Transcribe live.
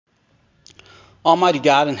Almighty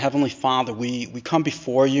God and Heavenly Father, we come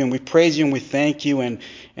before you and we praise you and we thank you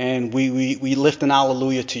and we lift an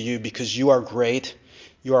hallelujah to you because you are great.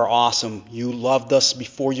 You are awesome. You loved us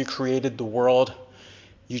before you created the world.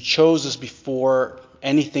 You chose us before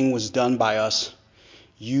anything was done by us.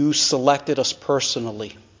 You selected us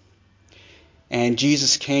personally. And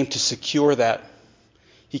Jesus came to secure that.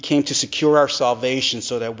 He came to secure our salvation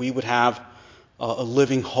so that we would have a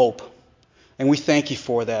living hope. And we thank you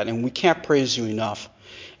for that, and we can't praise you enough.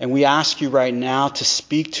 And we ask you right now to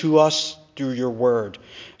speak to us through your word,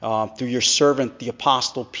 through your servant, the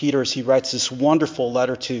Apostle Peter, as he writes this wonderful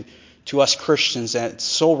letter to us Christians, and it's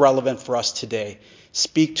so relevant for us today.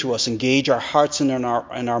 Speak to us, engage our hearts and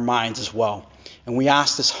our minds as well. And we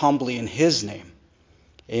ask this humbly in his name.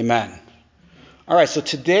 Amen. All right, so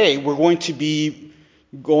today we're going to be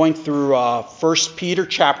going through 1 Peter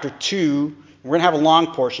chapter 2. We're going to have a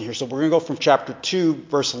long portion here, so we're going to go from chapter 2,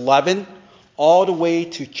 verse 11, all the way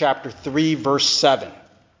to chapter 3, verse 7.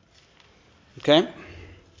 Okay?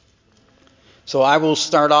 So I will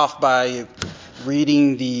start off by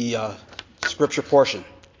reading the scripture portion.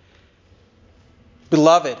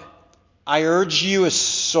 Beloved, I urge you as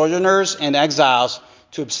sojourners and exiles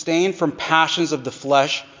to abstain from passions of the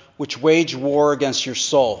flesh which wage war against your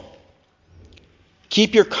soul.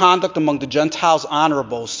 Keep your conduct among the Gentiles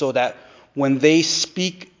honorable, so that when they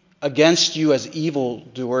speak against you as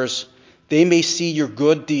evildoers, they may see your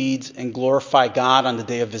good deeds and glorify God on the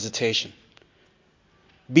day of visitation.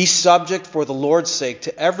 Be subject for the Lord's sake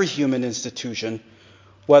to every human institution,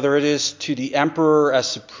 whether it is to the emperor as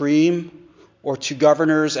supreme or to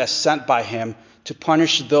governors as sent by him, to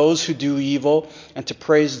punish those who do evil and to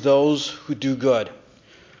praise those who do good.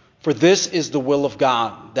 For this is the will of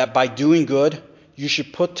God, that by doing good you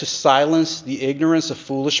should put to silence the ignorance of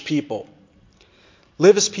foolish people.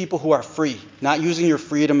 Live as people who are free, not using your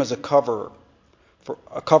freedom as a cover-up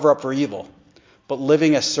for evil, but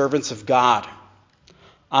living as servants of God.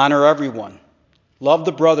 Honor everyone. Love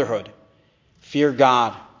the brotherhood. Fear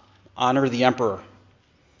God. Honor the emperor.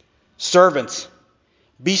 Servants,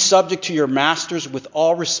 be subject to your masters with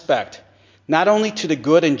all respect, not only to the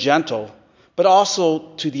good and gentle, but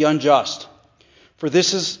also to the unjust. For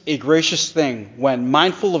this is a gracious thing, when,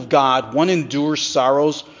 mindful of God, one endures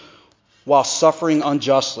sorrows while suffering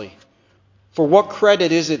unjustly. For what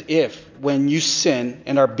credit is it if, when you sin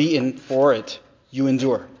and are beaten for it, you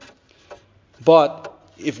endure? But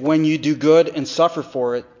if when you do good and suffer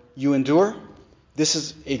for it, you endure, this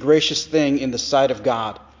is a gracious thing in the sight of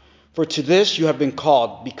God. For to this you have been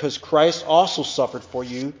called, because Christ also suffered for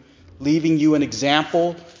you, leaving you an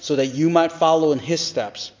example so that you might follow in his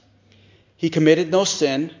steps. He committed no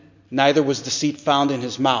sin, neither was deceit found in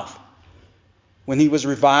his mouth. When he was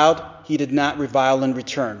reviled, he did not revile in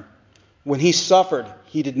return. When he suffered,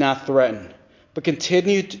 he did not threaten, but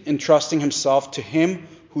continued entrusting himself to him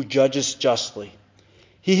who judges justly.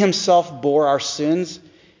 He himself bore our sins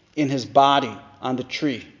in his body on the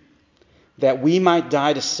tree, that we might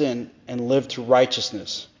die to sin and live to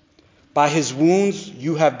righteousness. By his wounds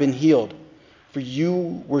you have been healed, for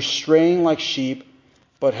you were straying like sheep,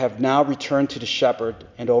 but have now returned to the shepherd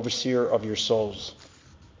and overseer of your souls.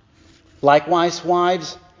 Likewise,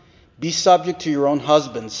 wives, be subject to your own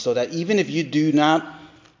husbands, so that even if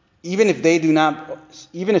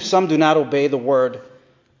some do not obey the word,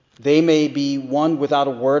 they may be won without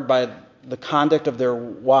a word by the conduct of their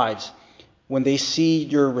wives, when they see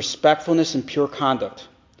your respectfulness and pure conduct.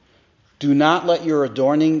 Do not let your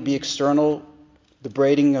adorning be external, the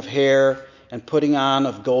braiding of hair and putting on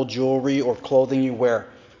of gold jewelry or clothing you wear,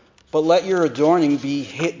 but let your adorning be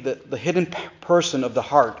the hidden person of the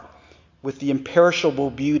heart, with the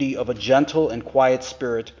imperishable beauty of a gentle and quiet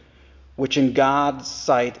spirit, which in God's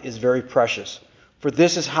sight is very precious. For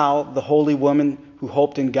this is how the holy women who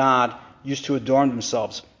hoped in God used to adorn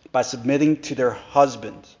themselves, by submitting to their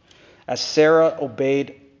husbands, as Sarah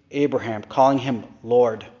obeyed Abraham, calling him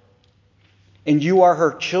Lord. And you are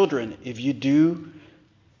her children if you do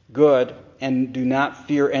good and do not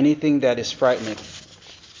fear anything that is frightening.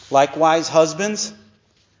 Likewise, husbands,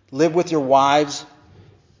 live with your wives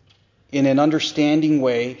in an understanding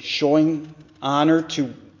way, showing honor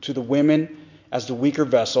to the women as the weaker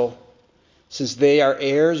vessel, since they are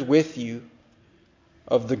heirs with you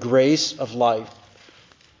of the grace of life,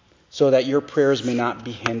 so that your prayers may not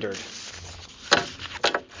be hindered.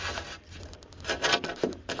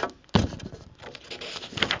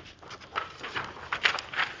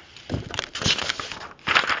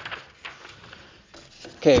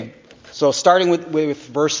 Okay, so starting with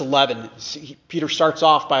verse 11, Peter starts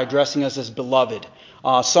off by addressing us as beloved.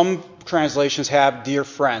 Some translations have dear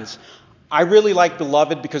friends. I really like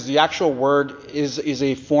beloved because the actual word is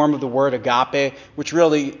a form of the word agape, which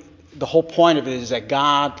really, the whole point of it is that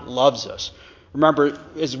God loves us. Remember,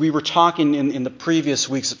 as we were talking in the previous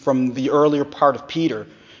weeks from the earlier part of Peter,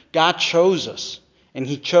 God chose us. And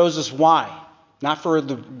he chose us why? Not for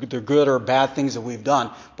the good or bad things that we've done,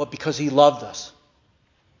 but because he loved us.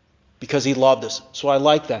 Because he loved us. So I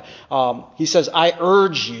like that. He says, I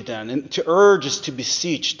urge you then. And to urge is to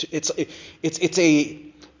beseech.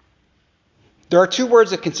 There are two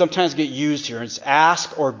words that can sometimes get used here. It's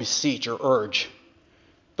ask or beseech or urge.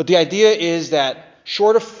 But the idea is that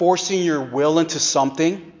short of forcing your will into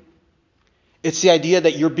something, it's the idea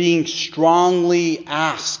that you're being strongly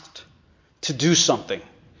asked to do something.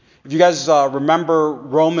 If you guys remember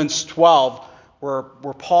Romans 12, where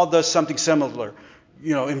Paul does something similar,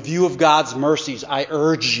 in view of God's mercies, I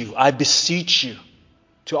urge you, I beseech you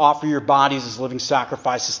to offer your bodies as living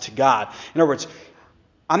sacrifices to God. In other words,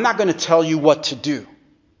 I'm not going to tell you what to do,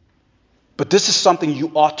 but this is something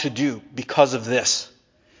you ought to do because of this.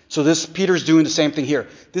 So Peter's doing the same thing here.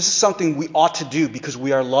 This is something we ought to do because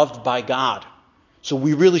we are loved by God. So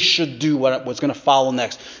we really should do what's going to follow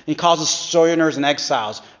next. And he calls us sojourners and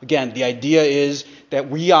exiles. Again, the idea is that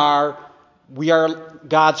we are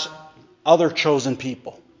God's other chosen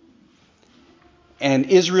people.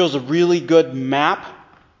 And Israel's a really good map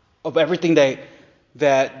of everything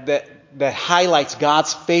that highlights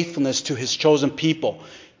God's faithfulness to his chosen people.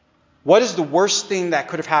 What is the worst thing that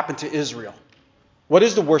could have happened to Israel? What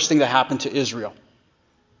is the worst thing that happened to Israel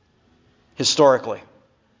historically?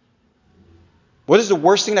 What is the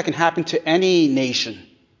worst thing that can happen to any nation?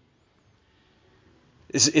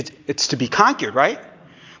 It's to be conquered, right?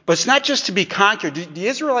 But it's not just to be conquered. The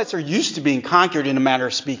Israelites are used to being conquered in a manner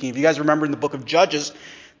of speaking. If you guys remember in the book of Judges,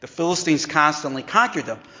 the Philistines constantly conquered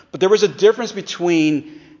them. But there was a difference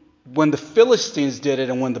between when the Philistines did it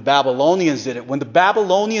and when the Babylonians did it. When the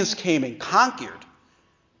Babylonians came and conquered,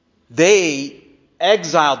 they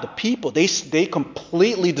exiled the people. They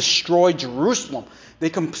completely destroyed Jerusalem. They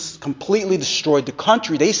completely destroyed the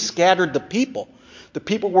country. They scattered the people. The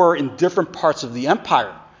people were in different parts of the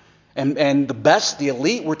empire. And the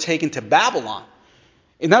elite were taken to Babylon.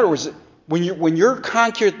 In other words, when you're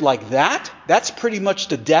conquered like that, that's pretty much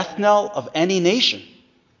the death knell of any nation.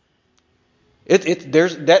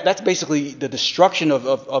 That's basically the destruction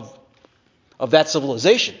of that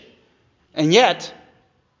civilization. And yet,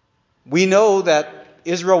 we know that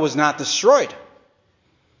Israel was not destroyed.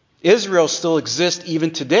 Israel still exists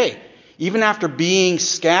even today, even after being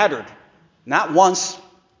scattered, not once,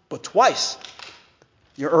 but twice.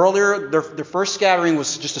 Their first scattering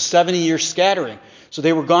was just a 70-year scattering. So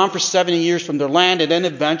they were gone for 70 years from their land, and then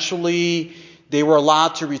eventually they were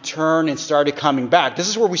allowed to return and started coming back. This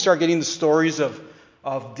is where we start getting the stories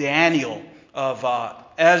of Daniel, of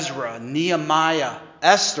Ezra, Nehemiah,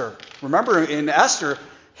 Esther. Remember, in Esther,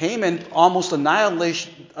 Haman almost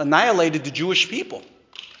annihilated the Jewish people.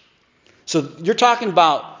 So you're talking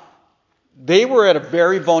about they were at a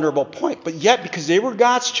very vulnerable point, but yet because they were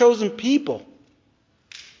God's chosen people,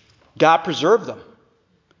 God preserved them.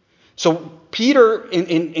 So Peter,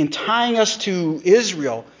 in tying us to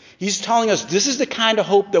Israel, he's telling us this is the kind of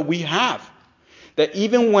hope that we have. That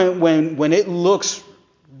even when it looks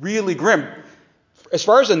really grim, as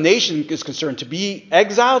far as a nation is concerned, to be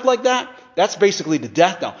exiled like that, that's basically the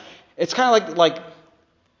death knell. It's kind of like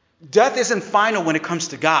death isn't final when it comes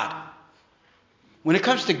to God. When it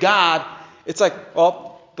comes to God, it's like,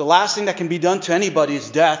 well, the last thing that can be done to anybody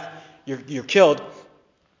is death. You're killed.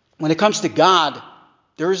 When it comes to God,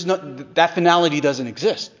 that finality doesn't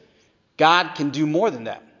exist. God can do more than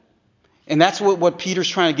that. And that's what Peter's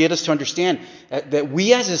trying to get us to understand, that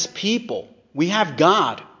we as his people, we have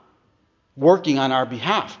God working on our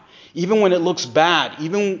behalf. Even when it looks bad,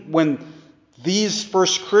 even when these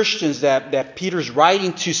first Christians that Peter's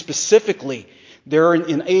writing to specifically, they're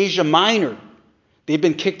in Asia Minor. They've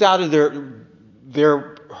been kicked out of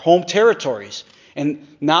their home territories. And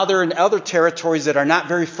now they're in other territories that are not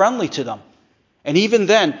very friendly to them. And even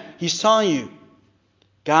then, he's telling you,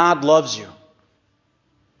 God loves you.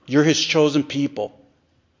 You're his chosen people.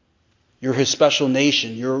 You're his special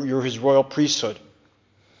nation. You're his royal priesthood.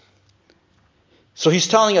 So he's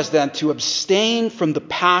telling us then to abstain from the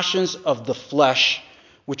passions of the flesh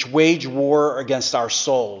which wage war against our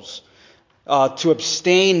souls. To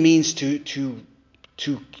abstain means to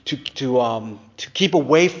keep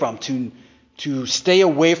away from, to stay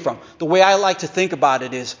away from. The way I like to think about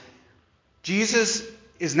it is, Jesus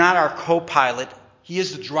is not our co-pilot. He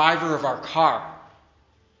is the driver of our car.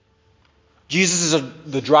 Jesus is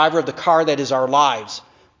the driver of the car that is our lives.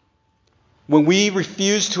 When we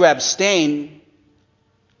refuse to abstain,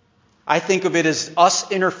 I think of it as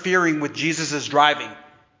us interfering with Jesus' driving.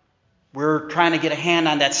 We're trying to get a hand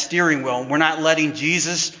on that steering wheel. We're not letting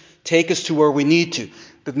Jesus take us to where we need to.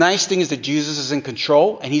 The nice thing is that Jesus is in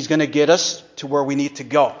control, and he's going to get us to where we need to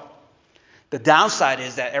go. The downside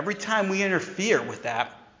is that every time we interfere with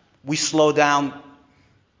that, we slow down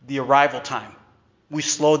the arrival time. We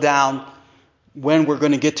slow down when we're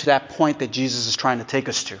going to get to that point that Jesus is trying to take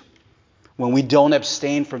us to. When we don't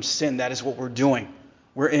abstain from sin, that is what we're doing.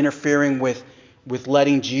 We're interfering with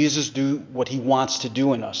letting Jesus do what he wants to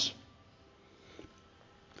do in us.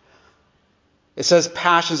 It says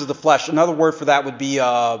passions of the flesh. Another word for that would be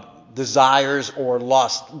desires or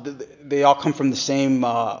lust. They all come from the same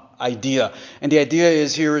idea. And the idea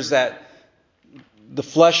is that the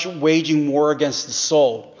flesh waging war against the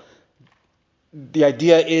soul. The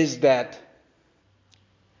idea is that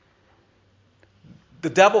the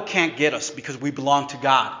devil can't get us because we belong to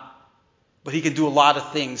God. But he can do a lot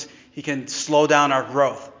of things. He can slow down our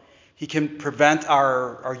growth. He can prevent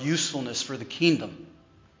our usefulness for the kingdom.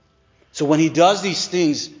 So when he does these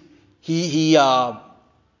things, he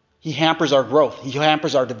hampers our growth. He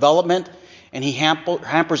hampers our development, and he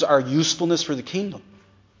hampers our usefulness for the kingdom.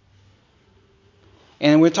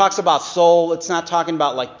 And when it talks about soul, it's not talking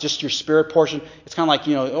about like just your spirit portion. It's kind of like,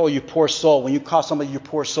 oh, you poor soul. When you call somebody your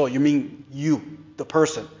poor soul, you mean you, the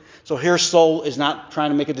person. So here soul is not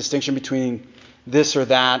trying to make a distinction between this or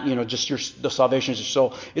that, just the salvation of your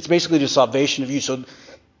soul. It's basically the salvation of you. So,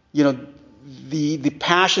 the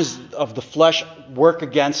passions of the flesh work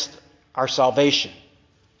against our salvation.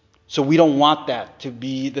 So we don't want that to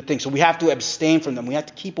be the thing. So we have to abstain from them. We have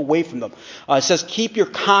to keep away from them. It says, keep your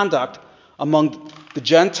conduct among the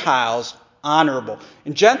Gentiles honorable.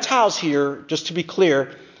 And Gentiles here, just to be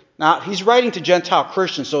clear, now he's writing to Gentile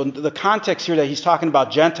Christians. So in the context here that he's talking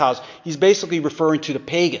about Gentiles, he's basically referring to the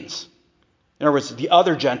pagans. In other words, the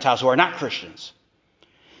other Gentiles who are not Christians.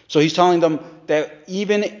 So he's telling them that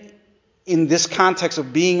even in this context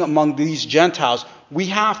of being among these Gentiles, we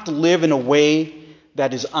have to live in a way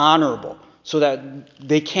that is honorable, so that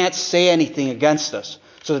they can't say anything against us,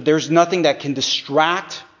 so that there's nothing that can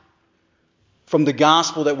distract from the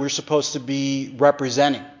gospel that we're supposed to be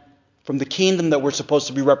representing, from the kingdom that we're supposed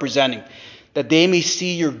to be representing, that they may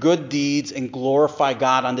see your good deeds and glorify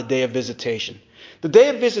God on the day of visitation. The day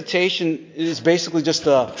of visitation is basically just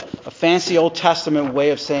a fancy Old Testament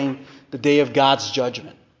way of saying the day of God's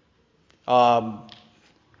judgment. I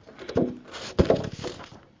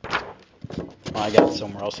got it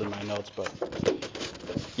somewhere else in my notes, but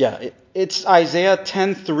yeah, it's Isaiah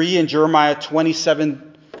 10:3 and Jeremiah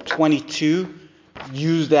 27:22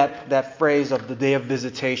 use that phrase of the day of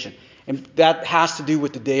visitation. And that has to do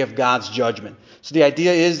with the day of God's judgment. So the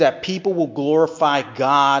idea is that people will glorify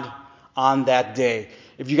God on that day.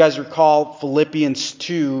 If you guys recall Philippians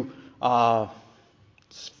 2, 5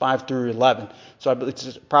 through 11. So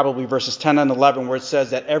it's probably verses 10 and 11 where it says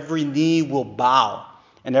that every knee will bow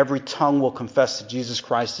and every tongue will confess that Jesus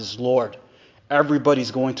Christ is Lord.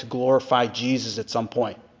 Everybody's going to glorify Jesus at some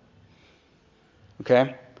point.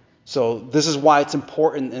 Okay? So this is why it's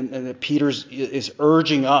important, and that Peter is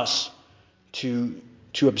urging us to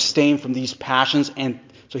abstain from these passions. And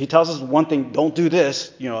so he tells us one thing, don't do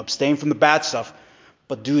this, abstain from the bad stuff,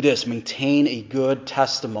 but do this, maintain a good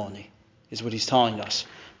testimony, is what he's telling us.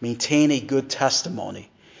 Maintain a good testimony.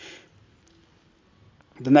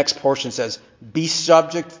 The next portion says, be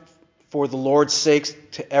subject for the Lord's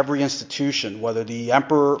sake to every institution, whether the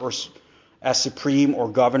emperor or as supreme or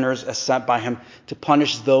governors as sent by him, to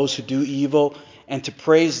punish those who do evil and to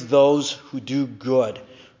praise those who do good.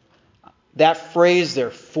 That phrase there,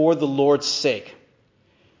 for the Lord's sake.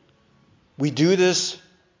 We do this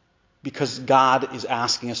because God is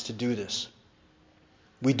asking us to do this.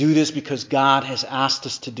 We do this because God has asked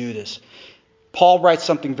us to do this. Paul writes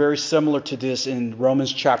something very similar to this in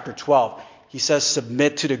Romans chapter 12. He says,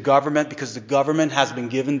 submit to the government because the government has been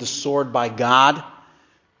given the sword by God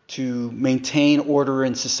to maintain order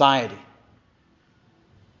in society.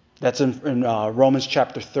 That's in Romans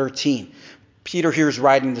chapter 13. Peter here is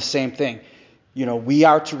writing the same thing. We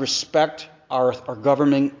are to respect our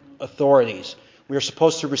governing authorities. We are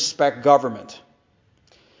supposed to respect government.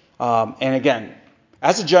 And again,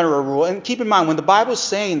 as a general rule, and keep in mind, when the Bible is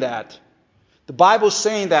saying that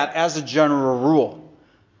as a general rule.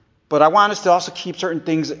 But I want us to also keep certain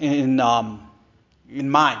things in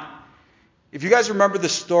mind. If you guys remember the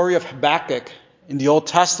story of Habakkuk in the Old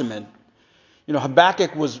Testament,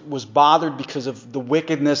 Habakkuk was bothered because of the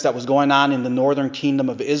wickedness that was going on in the northern kingdom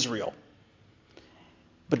of Israel.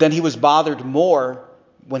 But then he was bothered more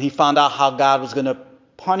when he found out how God was going to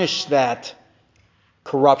punish that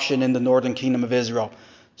corruption in the northern kingdom of Israel.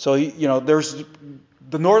 So, there's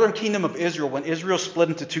the northern kingdom of Israel. When Israel split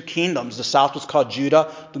into two kingdoms, the south was called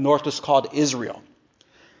Judah, the north was called Israel.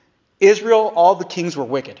 Israel, all the kings were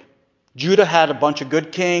wicked. Judah had a bunch of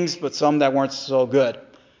good kings, but some that weren't so good.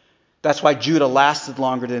 That's why Judah lasted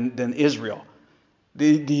longer than Israel.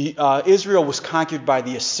 Israel was conquered by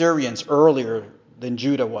the Assyrians earlier than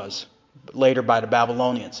Judah was, but later by the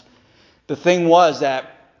Babylonians. The thing was that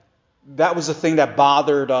was the thing that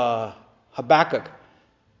bothered Habakkuk.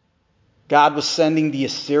 God was sending the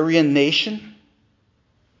Assyrian nation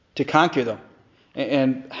to conquer them.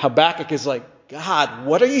 And Habakkuk is like, God,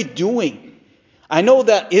 what are you doing? I know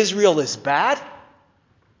that Israel is bad,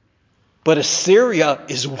 but Assyria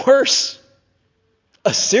is worse.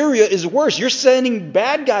 Assyria is worse. You're sending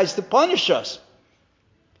bad guys to punish us.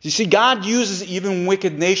 You see, God uses even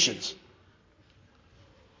wicked nations.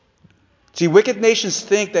 See, wicked nations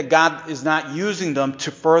think that God is not using them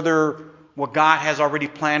to further what God has already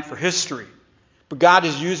planned for history. But God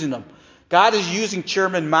is using them. God is using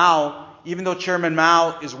Chairman Mao, even though Chairman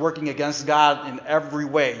Mao is working against God in every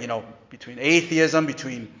way, between atheism,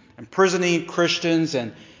 between imprisoning Christians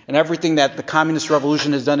and everything that the communist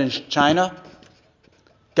revolution has done in China.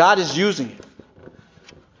 God is using it.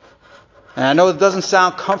 And I know it doesn't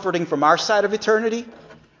sound comforting from our side of eternity,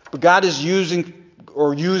 but God is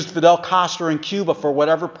used Fidel Castro in Cuba for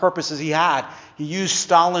whatever purposes he had. He used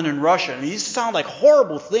Stalin in Russia. And these sound like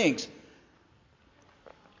horrible things.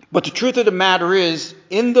 But the truth of the matter is,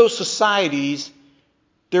 in those societies,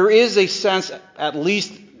 there is a sense, at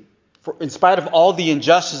least in spite of all the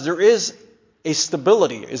injustice, there is a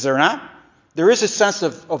stability, is there not? There is a sense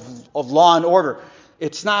of law and order.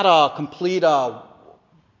 It's not a complete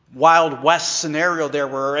Wild West scenario there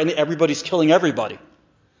where everybody's killing everybody.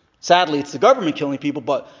 Sadly, it's the government killing people,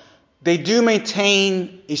 but they do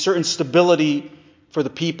maintain a certain stability for the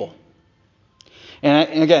people.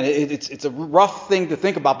 And again, it's a rough thing to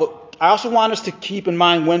think about, but I also want us to keep in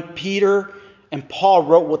mind when Peter and Paul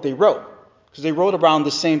wrote what they wrote, because they wrote around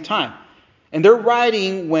the same time. And they're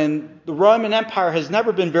writing when the Roman Empire has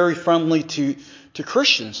never been very friendly to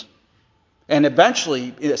Christians. And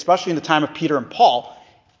eventually, especially in the time of Peter and Paul,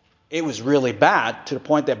 it was really bad to the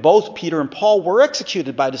point that both Peter and Paul were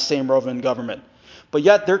executed by the same Roman government. But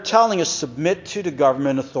yet they're telling us submit to the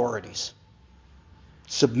government authorities.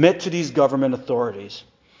 Submit to these government authorities.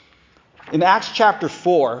 In Acts chapter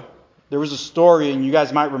 4, there was a story, and you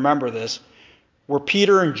guys might remember this, where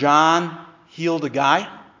Peter and John healed a guy.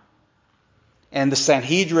 And the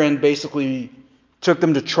Sanhedrin basically took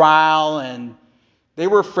them to trial, and they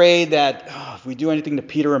were afraid that if we do anything to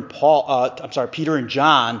Peter and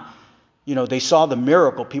John, they saw the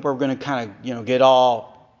miracle. People are going to kind of, get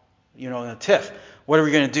all, in a tiff. What are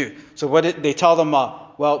we going to do? So they tell them,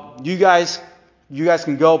 well, you guys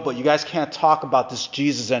can go, but you guys can't talk about this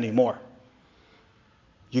Jesus anymore.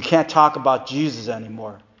 You can't talk about Jesus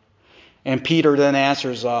anymore. And Peter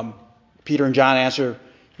and John answer,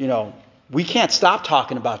 we can't stop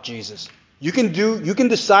talking about Jesus. You can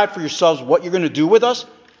decide for yourselves what you're going to do with us,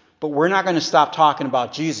 but we're not going to stop talking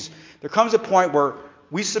about Jesus. There comes a point where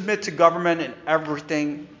we submit to government and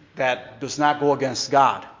everything that does not go against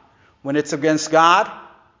God. When it's against God,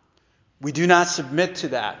 we do not submit to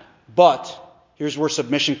that. But here's where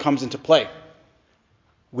submission comes into play.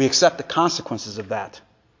 We accept the consequences of that.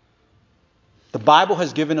 The Bible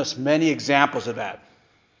has given us many examples of that.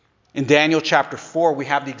 In Daniel chapter 4, we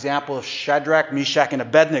have the example of Shadrach, Meshach, and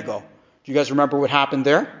Abednego. Do you guys remember what happened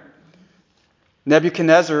there?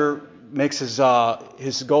 Nebuchadnezzar makes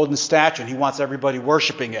his golden statue, and he wants everybody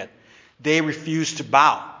worshiping it. They refuse to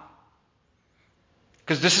bow.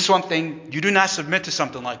 Because this is one thing, you do not submit to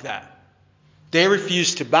something like that. They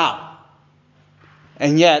refuse to bow.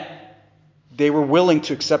 And yet, they were willing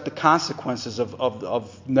to accept the consequences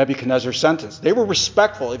of Nebuchadnezzar's sentence. They were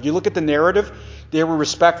respectful. If you look at the narrative, they were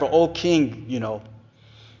respectful. Oh, king,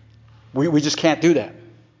 we just can't do that.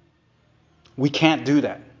 We can't do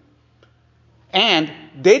that. And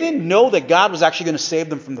they didn't know that God was actually going to save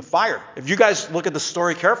them from the fire. If you guys look at the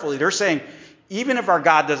story carefully, they're saying, even if our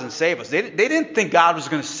God doesn't save us, they didn't think God was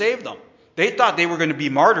going to save them. They thought they were going to be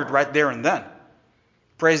martyred right there and then.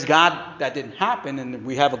 Praise God, that didn't happen, and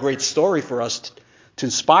we have a great story for us to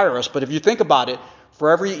inspire us. But if you think about it,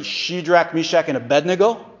 for every Shadrach, Meshach, and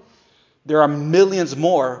Abednego, there are millions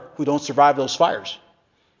more who don't survive those fires.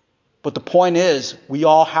 But the point is, we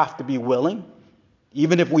all have to be willing,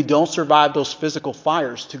 even if we don't survive those physical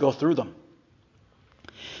fires, to go through them.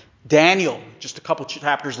 Daniel, just a couple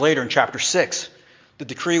chapters later in chapter 6, the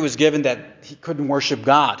decree was given that he couldn't worship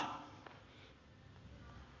God.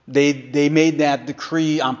 They made that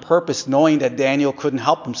decree on purpose, knowing that Daniel couldn't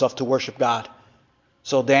help himself to worship God.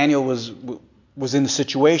 So Daniel was in the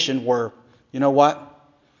situation where, you know what?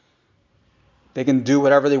 They can do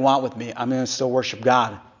whatever they want with me. I'm going to still worship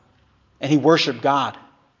God. And he worshiped God.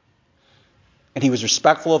 And he was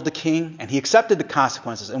respectful of the king, and he accepted the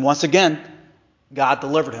consequences. And once again, God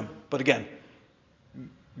delivered him. But again,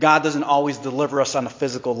 God doesn't always deliver us on a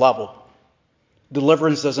physical level.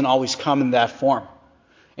 Deliverance doesn't always come in that form.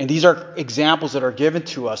 And these are examples that are given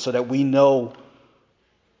to us so that we know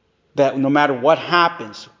that no matter what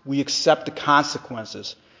happens, we accept the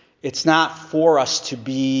consequences. It's not for us to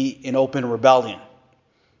be in open rebellion.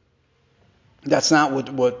 That's not what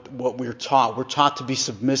we're taught. We're taught to be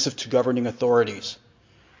submissive to governing authorities.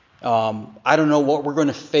 I don't know what we're going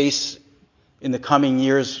to face in the coming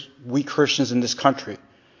years, we Christians in this country,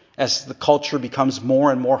 as the culture becomes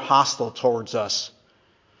more and more hostile towards us.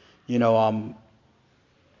 You know,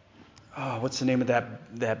 what's the name of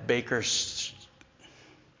that baker's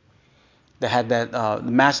that had that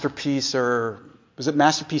the Masterpiece, or was it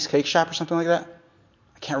Masterpiece Cake Shop or something like that?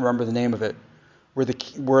 I can't remember the name of it. Where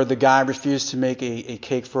the guy refused to make a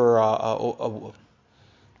cake for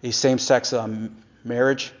a same-sex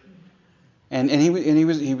marriage, and he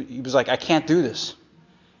was like, I can't do this.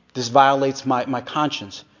 This violates my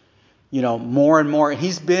conscience. You know, more and more, and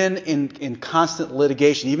he's been in constant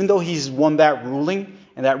litigation, even though he's won that ruling,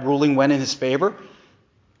 and that ruling went in his favor.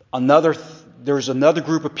 There's another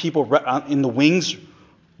group of people in the wings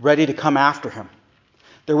ready to come after him.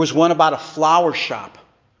 There was one about a flower shop,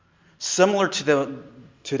 similar to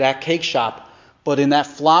that cake shop, but in that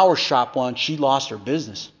flower shop one, she lost her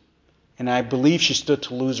business. And I believe she stood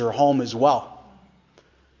to lose her home as well.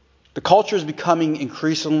 The culture is becoming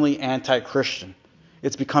increasingly anti-Christian.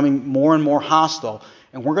 It's becoming more and more hostile,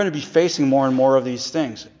 and we're going to be facing more and more of these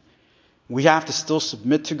things. We have to still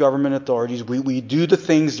submit to government authorities. We do the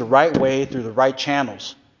things the right way through the right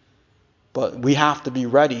channels. But we have to be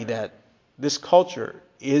ready that this culture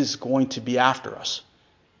is going to be after us.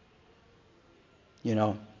 You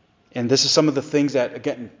know, and this is some of the things that,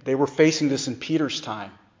 again, they were facing this in Peter's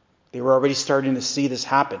time. They were already starting to see this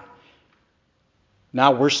happen.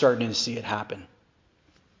 Now we're starting to see it happen.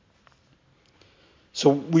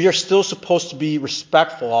 So we are still supposed to be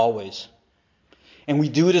respectful always. And we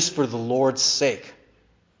do this for the Lord's sake.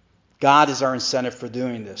 God is our incentive for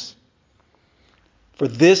doing this. For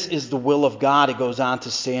this is the will of God, it goes on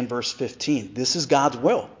to say in verse 15. This is God's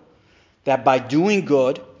will, that by doing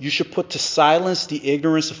good, you should put to silence the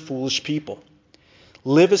ignorance of foolish people.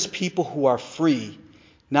 Live as people who are free,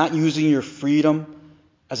 not using your freedom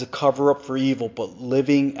as a cover-up for evil, but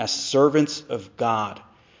living as servants of God.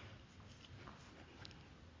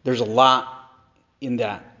 There's a lot in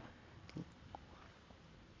that.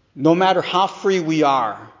 No matter how free we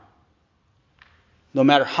are, no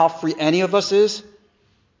matter how free any of us is,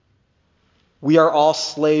 we are all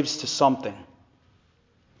slaves to something.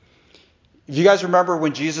 If you guys remember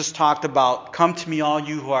when Jesus talked about, come to me all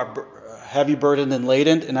you who are heavy burdened and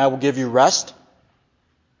laden, and I will give you rest.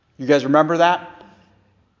 You guys remember that?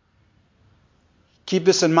 Keep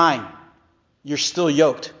this in mind. You're still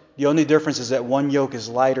yoked. The only difference is that one yoke is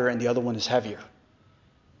lighter and the other one is heavier.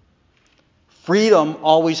 Freedom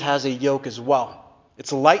always has a yoke as well.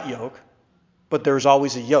 It's a light yoke, but there's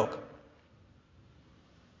always a yoke.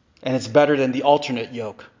 And it's better than the alternate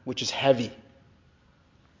yoke, which is heavy.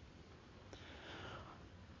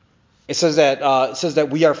 It says that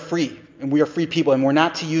we are free, and we are free people, and we're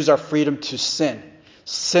not to use our freedom to sin.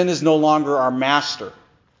 Sin is no longer our master.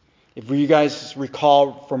 If you guys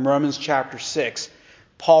recall from Romans chapter 6,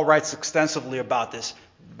 Paul writes extensively about this.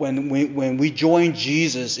 When we join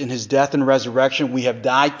Jesus in his death and resurrection, we have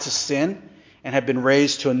died to sin and have been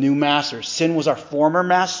raised to a new master. Sin was our former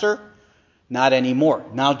master, not anymore.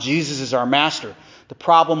 Now Jesus is our master. The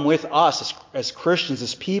problem with us as Christians,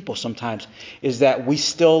 as people sometimes, is that we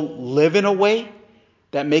still live in a way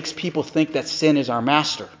that makes people think that sin is our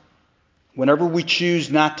master. Whenever we choose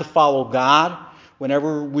not to follow God,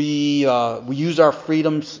 whenever we use our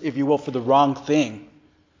freedoms, if you will, for the wrong thing,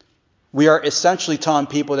 we are essentially telling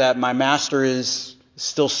people that my master is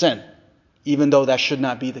still sin, even though that should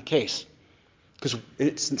not be the case. Because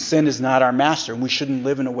sin is not our master, and we shouldn't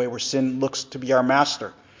live in a way where sin looks to be our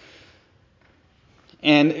master.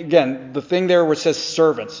 And again, the thing there where it says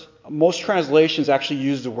servants, most translations actually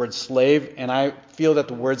use the word slave, and I feel that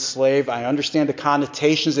the word slave, I understand the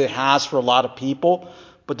connotations it has for a lot of people,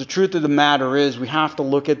 but the truth of the matter is we have to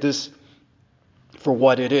look at this for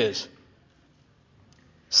what it is.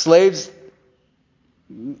 Slaves,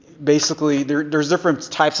 basically, there's different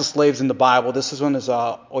types of slaves in the Bible. This one is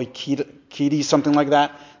oikidi, something like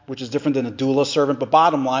that, which is different than a douula servant. But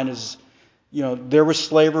bottom line is, there was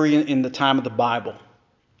slavery in the time of the Bible.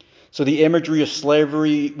 So the imagery of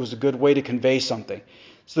slavery was a good way to convey something.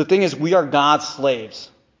 So the thing is, we are God's slaves,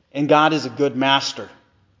 and God is a good master.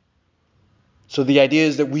 So the idea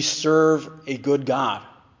is that we serve a good God.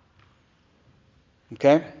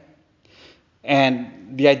 Okay?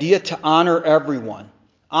 And the idea to honor everyone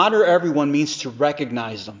means to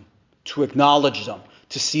recognize them, to acknowledge them,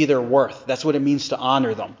 to see their worth. That's what it means to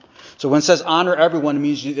honor them. So when it says honor everyone, it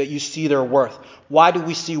means that you see their worth. Why do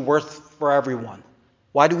we see worth for everyone?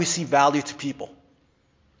 Why do we see value to people?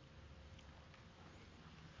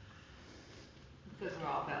 Because we're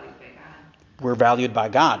all valued by God. We're valued by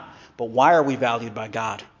God. But why are we valued by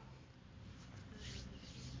God?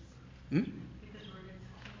 We're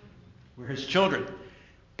His children.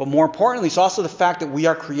 But more importantly, it's also the fact that we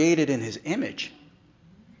are created in His image.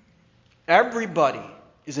 Everybody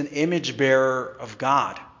is an image bearer of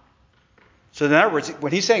God. So in other words,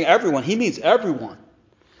 when He's saying everyone, He means everyone.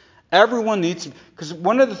 Everyone needs, because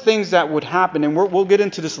one of the things that would happen, and we'll get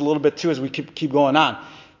into this a little bit too as we keep going on,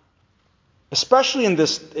 especially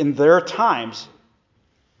in their times,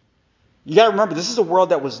 you got to remember, this is a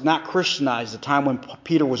world that was not Christianized at the time when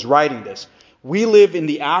Peter was writing this. We live in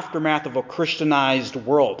the aftermath of a Christianized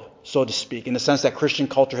world, so to speak, in the sense that Christian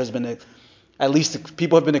culture has been, at least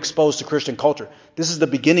people have been exposed to Christian culture. This is the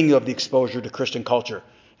beginning of the exposure to Christian culture,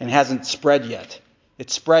 and it hasn't spread yet.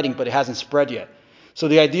 It's spreading, but it hasn't spread yet. So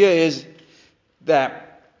the idea is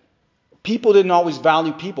that people didn't always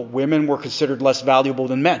value people. Women were considered less valuable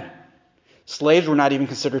than men. Slaves were not even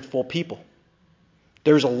considered full people.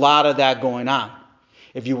 There's a lot of that going on.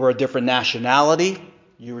 If you were a different nationality,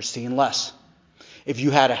 you were seen less. If you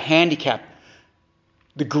had a handicap,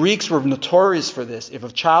 the Greeks were notorious for this. If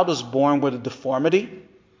a child was born with a deformity,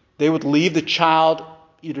 they would leave the child,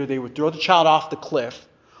 either they would throw the child off the cliff,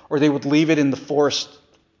 or they would leave it in the forest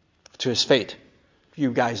to his fate.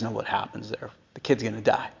 You guys know what happens there. The kid's going to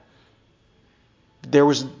die. There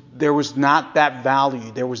was not that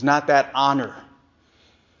value. There was not that honor.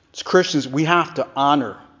 As Christians, we have to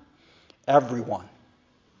honor everyone.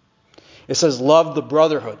 It says, love the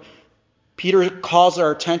brotherhood. Peter calls our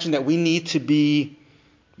attention that we need to be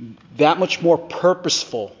that much more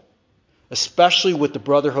purposeful, especially with the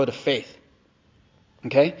brotherhood of faith.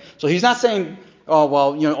 Okay? So he's not saying, oh,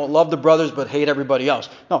 well, love the brothers but hate everybody else.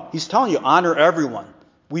 No, he's telling you, honor everyone.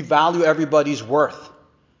 We value everybody's worth.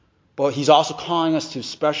 But he's also calling us to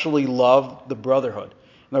especially love the brotherhood.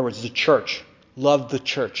 In other words, the church. Love the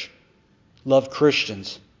church. Love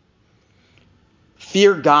Christians.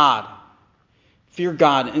 Fear God. Fear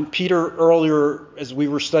God. And Peter earlier, as we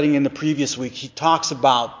were studying in the previous week, he talks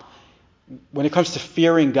about when it comes to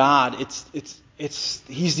fearing God,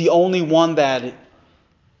 he's the only one that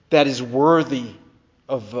is worthy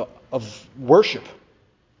of worship.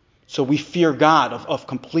 So we fear God, of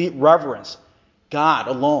complete reverence. God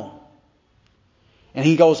alone. And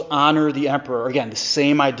he goes, honor the emperor. Again, the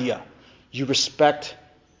same idea. You respect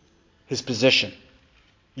his position.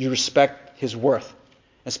 You respect his worth.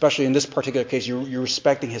 Especially in this particular case, you're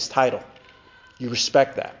respecting his title. You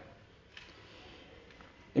respect that.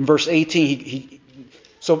 In verse 18,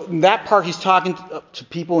 so in that part he's talking to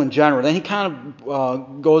people in general. Then he kind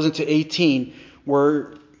of goes into 18,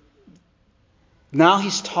 where now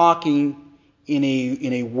he's talking in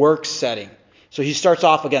a work setting. So he starts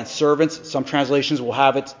off again, servants. Some translations will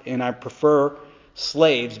have it, and I prefer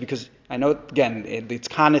slaves because I know, again, it's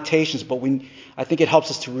connotations, but I think it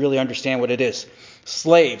helps us to really understand what it is.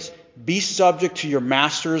 Slaves, be subject to your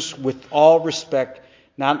masters with all respect,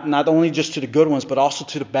 not only just to the good ones, but also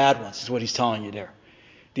to the bad ones, is what he's telling you there.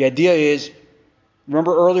 The idea is,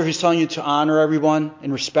 remember earlier he's telling you to honor everyone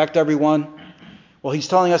and respect everyone? Well, he's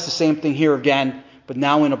telling us the same thing here again, but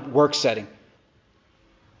now in a work setting.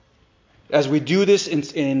 As we do this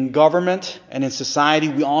in government and in society,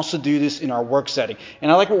 we also do this in our work setting. And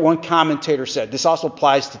I like what one commentator said. This also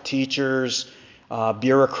applies to teachers,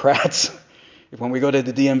 bureaucrats. When we go to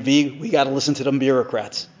the DMV, we got to listen to them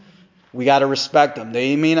bureaucrats. We got to respect them.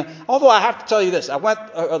 Although I have to tell you this. I went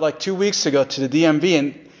like 2 weeks ago to the DMV,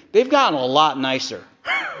 and they've gotten a lot nicer.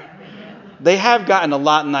 They have gotten a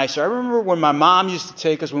lot nicer. I remember when my mom used to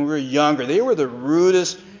take us when we were younger. They were the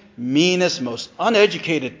rudest, meanest, most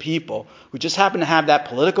uneducated people who just happened to have that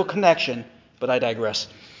political connection, but I digress.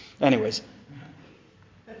 Anyways,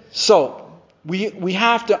 so we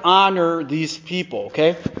have to honor these people,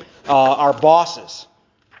 okay? Our bosses,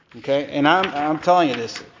 okay? And I'm telling you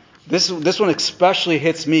this one especially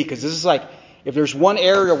hits me because this is like, if there's one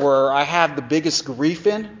area where I have the biggest grief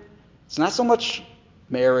in, it's not so much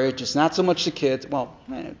marriage, it's not so much the kids. Well,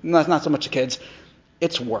 not so much the kids.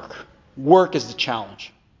 It's work. Work is the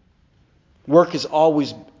challenge. Work is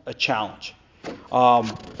always a challenge.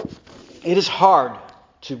 It is hard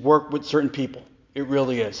to work with certain people. It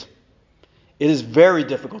really is. It is very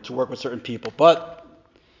difficult to work with certain people, but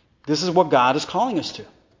this is what God is calling us to.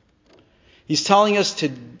 He's telling us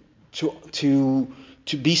to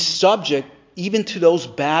be subject even to those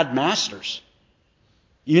bad masters,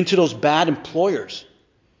 even to those bad employers.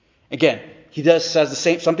 Again, he says the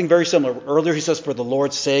same, something very similar. Earlier he says, for the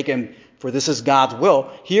Lord's sake, and for this is God's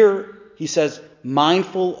will. Here he says,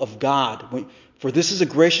 mindful of God. For this is a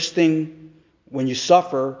gracious thing when you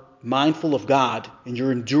suffer, mindful of God, and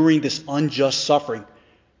you're enduring this unjust suffering.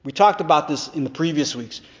 We talked about this in the previous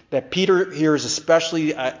weeks, that Peter here is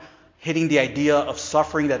especially hitting the idea of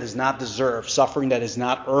suffering that is not deserved, suffering that is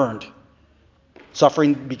not earned,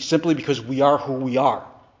 suffering simply because we are who we are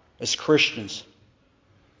as Christians.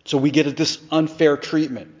 So we get this unfair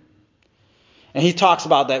treatment. And he talks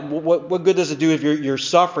about that. What good does it do if you're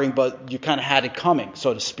suffering, but you kind of had it coming,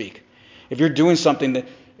 so to speak? If you're doing something that,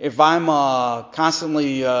 if I'm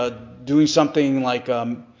constantly doing something like,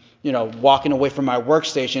 walking away from my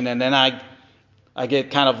workstation, and then I get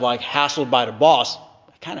kind of like hassled by the boss,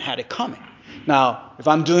 I kind of had it coming. Now, if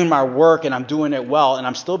I'm doing my work and I'm doing it well, and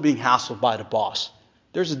I'm still being hassled by the boss,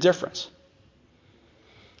 there's a difference.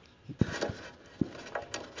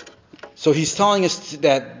 So he's telling us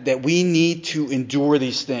that we need to endure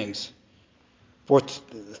these things. For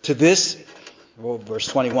to this, verse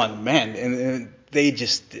 21, man, and it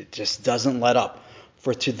just doesn't let up.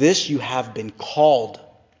 For to this you have been called.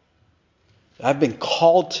 I've been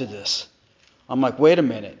called to this. I'm like, wait a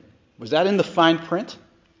minute. Was that in the fine print?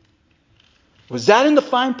 Was that in the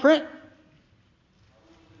fine print?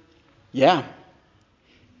 Yeah.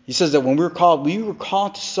 He says that when we were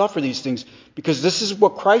called to suffer these things because this is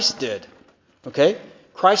what Christ did. Okay?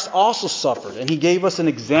 Christ also suffered, and he gave us an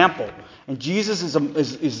example. And Jesus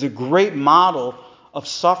is a great model of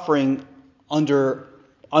suffering under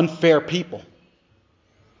unfair people.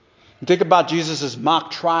 And think about Jesus'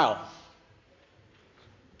 mock trial.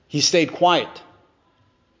 He stayed quiet.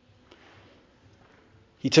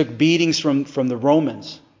 He took beatings from the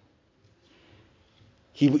Romans.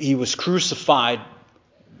 He was crucified.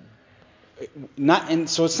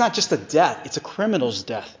 So it's not just a death; it's a criminal's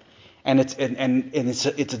death, and it's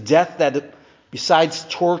a death that, besides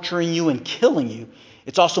torturing you and killing you,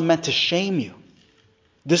 it's also meant to shame you.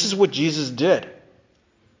 This is what Jesus did.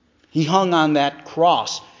 He hung on that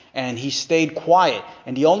cross and he stayed quiet,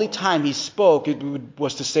 and the only time he spoke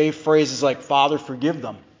was to say phrases like, "Father, forgive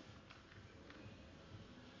them."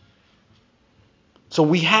 So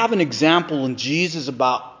we have an example in Jesus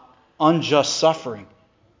about unjust suffering.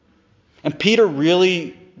 And Peter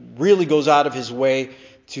really, really goes out of his way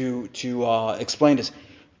to explain this.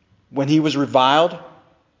 When he was reviled,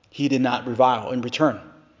 he did not revile in return.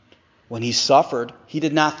 When he suffered, he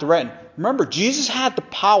did not threaten. Remember, Jesus had the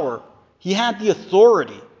power. He had the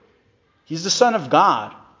authority. He's the Son of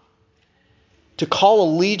God. To call a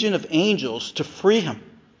legion of angels to free him.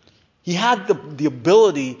 He had the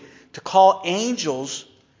ability to call angels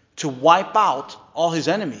to wipe out all his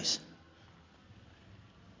enemies.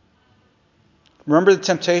 Remember the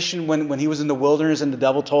temptation when he was in the wilderness and the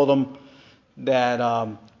devil told him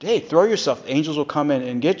that, hey, throw yourself, angels will come in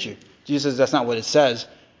and get you. Jesus says that's not what it says.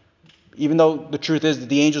 Even though the truth is that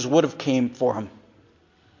the angels would have came for him.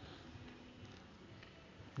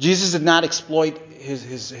 Jesus did not exploit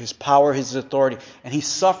his power, his authority, and he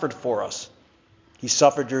suffered for us. He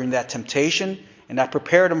suffered during that temptation, and that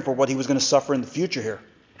prepared him for what he was going to suffer in the future here.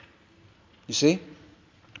 You see?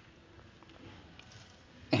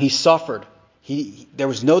 And he suffered. There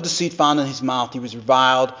was no deceit found in his mouth. He was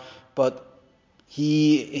reviled, but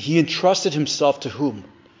he entrusted himself to whom?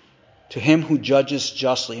 To him who judges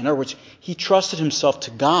justly. In other words, he trusted himself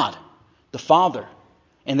to God, the Father.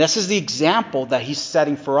 And this is the example that he's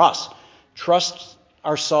setting for us. Trust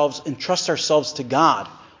ourselves to God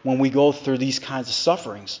when we go through these kinds of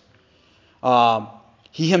sufferings.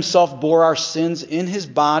 He himself bore our sins in his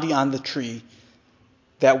body on the tree,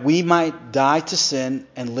 that we might die to sin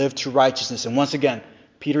and live to righteousness. And once again,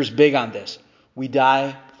 Peter's big on this. We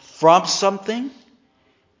die from something,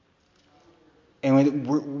 and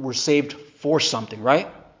we're saved for something, right?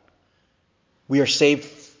 We are saved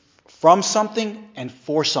from something and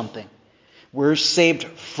for something. We're saved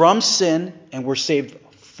from sin, and we're saved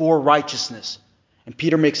for righteousness. And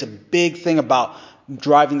Peter makes a big thing about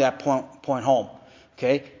driving that point home.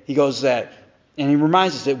 Okay? He goes that, and he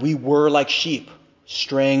reminds us that we were like sheep,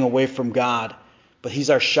 straying away from God. But he's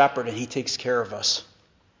our shepherd, and he takes care of us.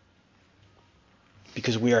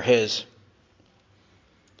 Because we are his.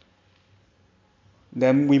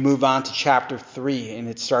 Then we move on to chapter 3, and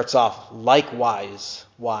it starts off, likewise,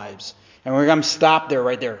 wives. And we're going to stop there,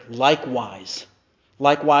 right there. Likewise.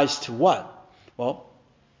 Likewise to what? Well,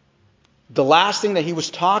 the last thing that he was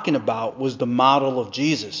talking about was the model of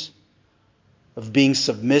Jesus, of being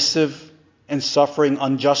submissive and suffering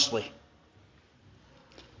unjustly.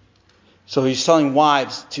 So he's telling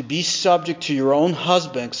wives to be subject to your own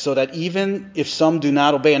husbands so that even if some do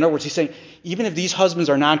not obey, in other words, he's saying even if these husbands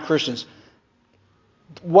are non-Christians,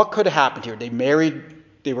 what could have happened here?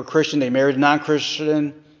 They were Christian, they married a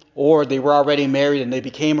non-Christian, or they were already married and they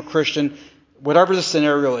became a Christian. Whatever the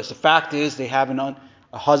scenario is, the fact is they have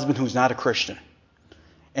a husband who's not a Christian.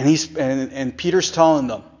 And Peter's telling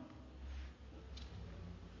them,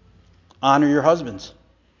 honor your husbands.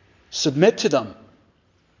 Submit to them.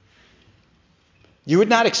 You would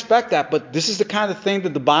not expect that, but this is the kind of thing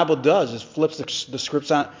that the Bible does. It flips the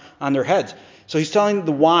scripts on their heads. So he's telling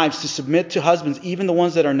the wives to submit to husbands, even the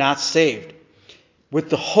ones that are not saved,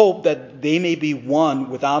 with the hope that they may be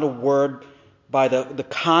won without a word by the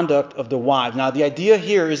conduct of the wives. Now, the idea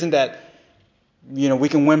here isn't that, we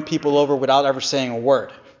can win people over without ever saying a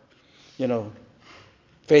word.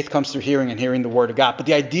 Faith comes through hearing and hearing the word of God. But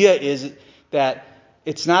the idea is that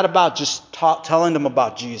it's not about just telling them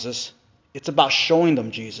about Jesus. It's about showing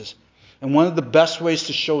them Jesus. And one of the best ways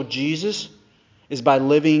to show Jesus is by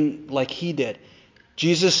living like he did.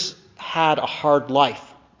 Jesus had a hard life.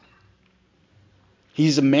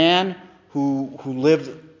 He's a man who lived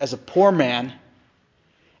as a poor man,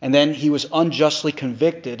 and then he was unjustly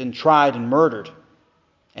convicted and tried and murdered.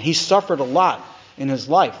 And he suffered a lot in his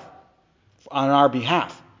life on our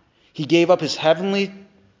behalf. He gave up his heavenly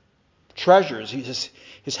treasures,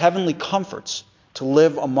 his heavenly comforts to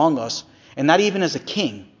live among us, and not even as a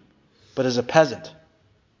king, but as a peasant.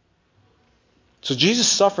 So Jesus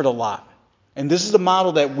suffered a lot. And this is the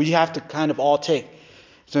model that we have to kind of all take.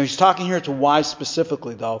 So he's talking here to wives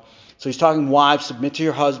specifically, though. So he's talking wives, submit to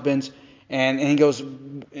your husbands. And he goes,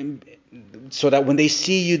 so that when they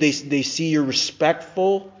see you, they see your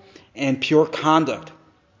respectful and pure conduct.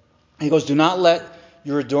 He goes, do not let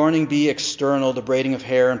your adorning be external, the braiding of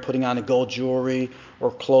hair and putting on a gold jewelry or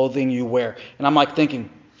clothing you wear. And I'm like thinking,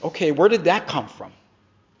 okay, where did that come from?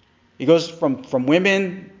 He goes from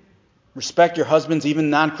women, respect your husbands, even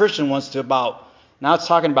non-Christian ones, to now it's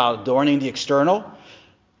talking about adorning the external.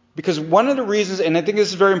 Because one of the reasons, and I think this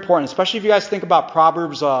is very important, especially if you guys think about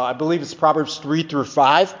Proverbs, I believe it's Proverbs 3 through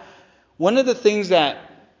 5. One of the things that,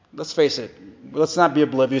 let's face it, let's not be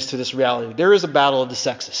oblivious to this reality. There is a battle of the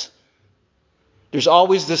sexes. There's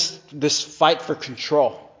always this fight for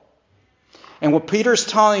control. And what Peter's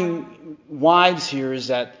telling wives here is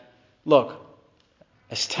that, look,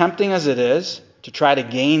 as tempting as it is to try to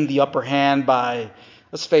gain the upper hand by,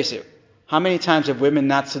 let's face it, how many times have women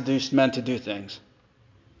not seduced men to do things?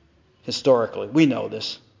 Historically, we know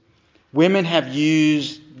this. Women have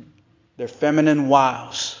used their feminine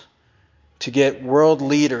wiles to get world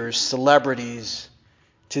leaders, celebrities,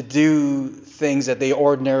 to do things that they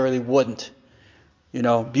ordinarily wouldn't.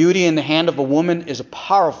 Beauty in the hand of a woman is a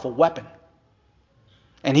powerful weapon.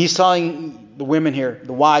 And he's telling the women here,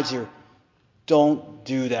 the wives here, don't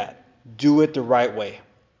do that. Do it the right way.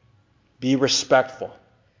 Be respectful.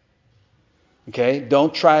 Okay?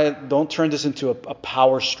 Don't turn this into a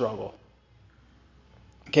power struggle.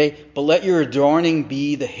 Okay? But let your adorning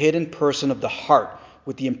be the hidden person of the heart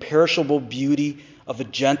with the imperishable beauty of a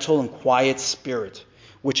gentle and quiet spirit,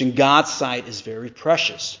 which in God's sight is very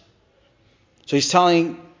precious. So he's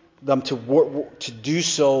telling them to do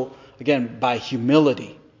so, again, by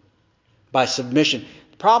humility, by submission.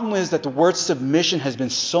 The problem is that the word submission has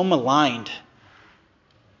been so maligned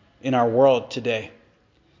in our world today.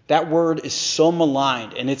 That word is so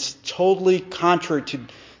maligned, and it's totally contrary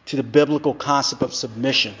to the biblical concept of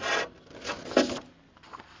submission.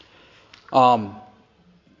 And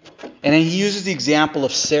then he uses the example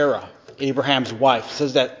of Sarah, Abraham's wife. He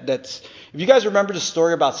says that's if you guys remember the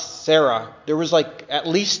story about Sarah, there was at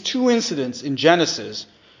least 2 incidents in Genesis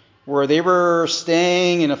where they were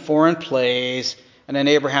staying in a foreign place, and then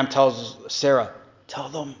Abraham tells Sarah, tell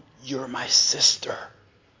them you're my sister.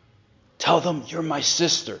 Tell them you're my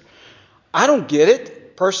sister. I don't get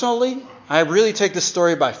it, personally. I really take this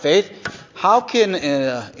story by faith. How can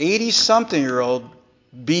an 80-something-year-old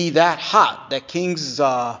be that hot, that kings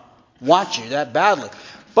want you that badly?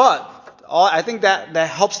 But I think that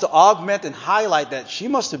helps to augment and highlight that she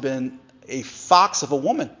must have been a fox of a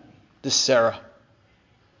woman, this Sarah.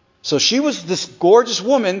 So she was this gorgeous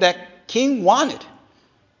woman that king wanted.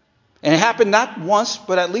 And it happened not once,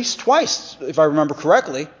 but at least twice, if I remember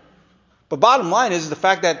correctly. But bottom line is the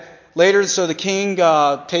fact that later, so the king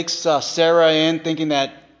takes Sarah in thinking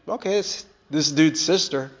that, okay, it's this dude's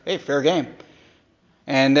sister. Hey, fair game.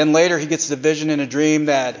 And then later he gets the vision in a dream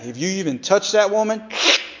that if you even touch that woman,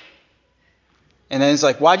 and then he's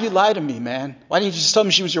like, why'd you lie to me, man? Why didn't you just tell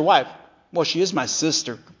me she was your wife? Well, she is my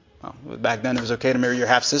sister. Well, back then it was okay to marry your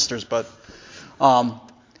half-sisters, but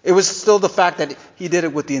it was still the fact that he did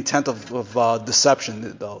it with the intent of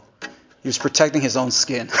deception, though. He was protecting his own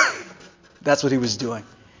skin. That's what he was doing.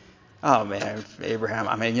 Oh, man, Abraham.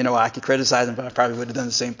 I mean, I could criticize him, but I probably would have done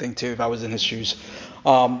the same thing, too, if I was in his shoes.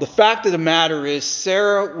 The fact of the matter is,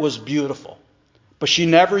 Sarah was beautiful, but she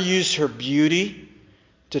never used her beauty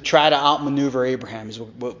to try to outmaneuver Abraham, is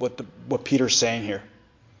what Peter's saying here.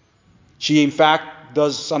 She, in fact,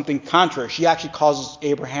 does something contrary. She actually calls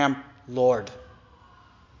Abraham Lord.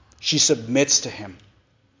 She submits to him.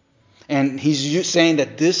 And he's saying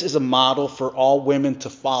that this is a model for all women to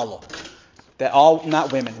follow.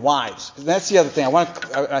 Not women, wives. That's the other thing.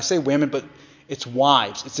 I say women, but it's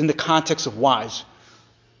wives. It's in the context of wives.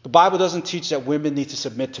 The Bible doesn't teach that women need to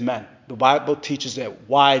submit to men. The Bible teaches that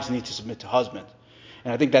wives need to submit to husbands.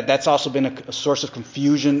 And I think that that's also been a source of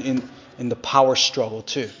confusion in the power struggle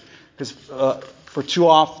too. Because for too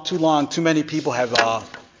long, too many people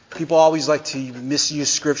people always like to misuse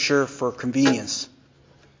Scripture for convenience.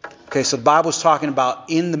 Okay, so the Bible is talking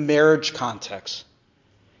about in the marriage context.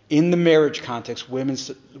 In the marriage context,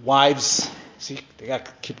 wives, see, I got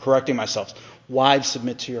to keep correcting myself. Wives,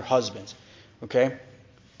 submit to your husbands. Okay?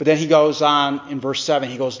 But then he goes on in verse 7,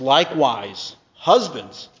 he goes, likewise,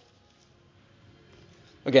 husbands.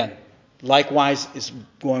 Again, likewise is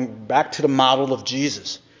going back to the model of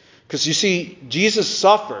Jesus. Because you see, Jesus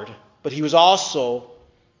suffered, but he was also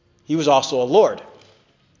a Lord.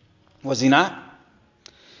 Was he not?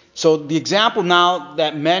 So the example now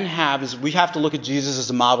that men have is we have to look at Jesus as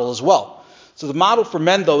a model as well. So the model for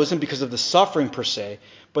men, though, isn't because of the suffering per se,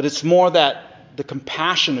 but it's more that the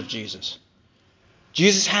compassion of Jesus.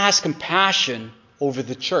 Jesus has compassion over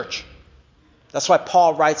the church. That's why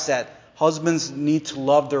Paul writes that husbands need to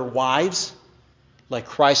love their wives like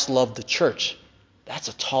Christ loved the church. That's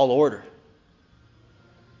a tall order.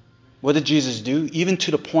 What did Jesus do? Even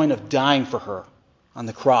to the point of dying for her on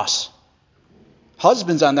the cross.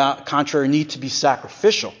 Husbands, on the contrary, need to be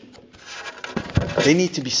sacrificial. They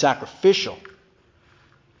need to be sacrificial.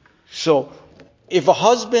 So, if a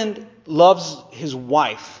husband loves his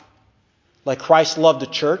wife like Christ loved the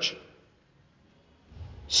church,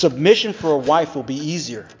 submission for a wife will be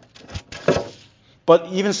easier. But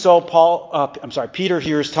even so, Peter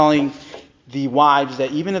here is telling the wives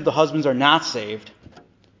that even if the husbands are not saved,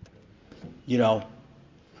 do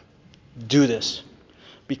this.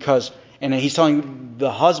 And he's telling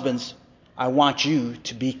the husbands, I want you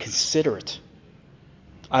to be considerate.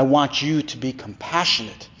 I want you to be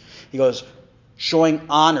compassionate. He goes, showing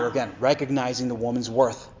honor, again, recognizing the woman's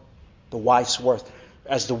worth, the wife's worth,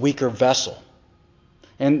 as the weaker vessel.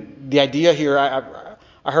 And the idea here,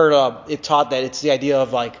 I heard it taught that it's the idea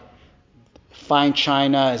of like fine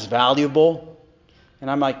china is valuable.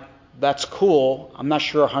 And I'm like, that's cool. I'm not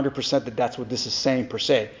sure 100% that that's what this is saying per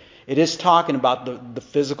se. It is talking about the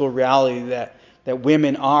physical reality that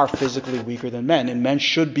women are physically weaker than men, and men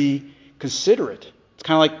should be considerate. It's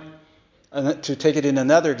kind of like, to take it in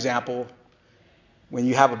another example, when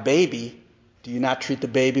you have a baby, do you not treat the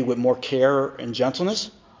baby with more care and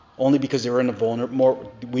gentleness? Only because they're in a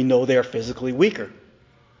vulnerable, we know they are physically weaker. In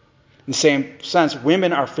the same sense,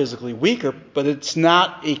 women are physically weaker, but it's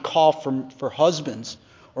not a call for husbands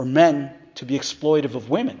or men to be exploitive of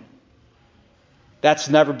women. That's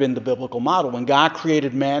never been the biblical model. When God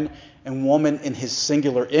created man and woman in his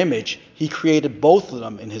singular image, he created both of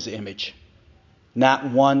them in his image. Not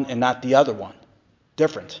one and not the other one.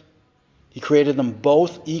 Different. He created them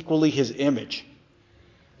both equally his image.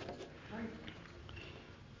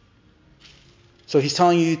 So he's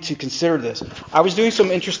telling you to consider this. I was doing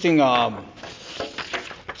some interesting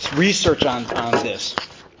research on this.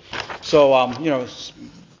 So,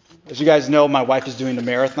 as you guys know, my wife is doing the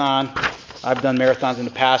marathon. I've done marathons in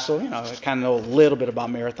the past, so I kind of know a little bit about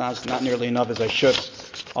marathons, not nearly enough as I should,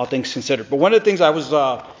 all things considered. But one of the things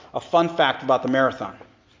a fun fact about the marathon.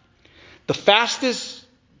 The fastest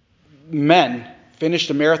men finished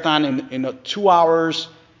the marathon in 2 hours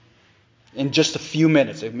in just a few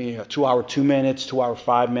minutes. I mean, 2 hour 2 minutes, 2 hour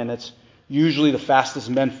 5 minutes. Usually the fastest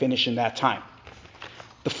men finish in that time.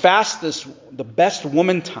 The best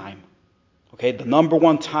woman time, okay, the number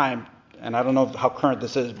one time, and I don't know how current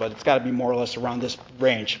this is, but it's got to be more or less around this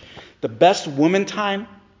range. The best woman time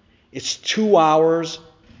is 2 hours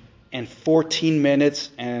and 14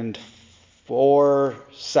 minutes and 4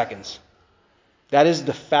 seconds. That is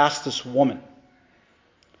the fastest woman.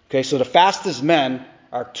 Okay, so the fastest men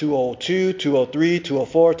are 202, 203,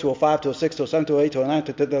 204, 205, 206, 207, 208,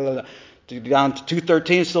 209, down to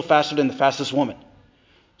 213, still faster than the fastest woman.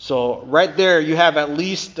 So right there you have at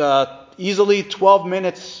least easily 12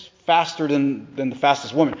 minutes faster than the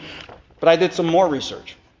fastest woman. But I did some more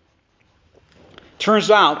research.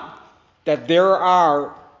 Turns out that there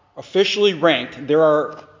are officially ranked, there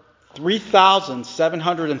are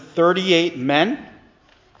 3,738 men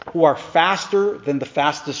who are faster than the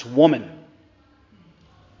fastest woman.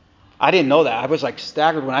 I didn't know that. I was like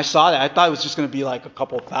staggered when I saw that. I thought it was just going to be like a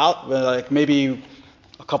couple thousand, like maybe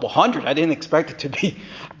a couple hundred. I didn't expect it to be.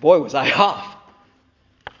 Boy, was I off.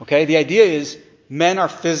 Okay, the idea is men are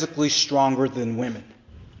physically stronger than women.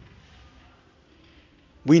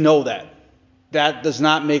 We know that. That does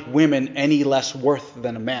not make women any less worth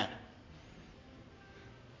than a man.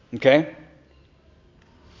 Okay?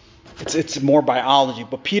 It's more biology.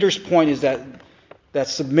 But Peter's point is that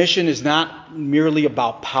submission is not merely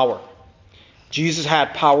about power. Jesus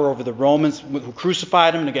had power over the Romans who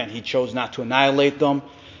crucified him. And again, he chose not to annihilate them.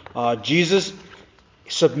 Jesus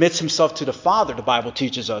submits himself to the Father, the Bible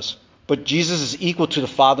teaches us. But Jesus is equal to the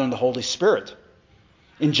Father and the Holy Spirit.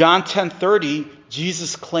 In John 10:30,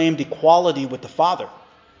 Jesus claimed equality with the Father.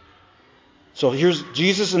 So here's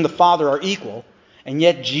Jesus and the Father are equal, and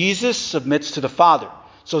yet Jesus submits to the Father.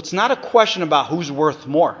 So it's not a question about who's worth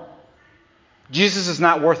more. Jesus is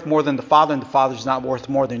not worth more than the Father, and the Father is not worth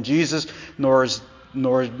more than Jesus, nor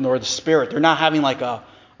the Spirit. They're not having like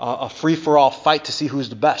a free-for-all fight to see who's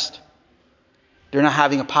the best. They're not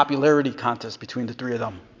having a popularity contest between the three of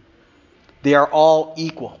them. They are all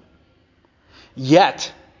equal.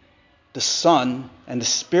 Yet, the Son and the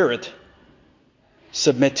Spirit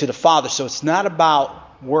submit to the Father. So it's not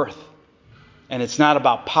about worth, and it's not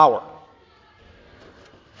about power.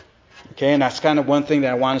 Okay, and that's kind of one thing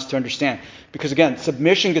that I want us to understand. Because again,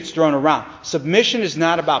 submission gets thrown around. Submission is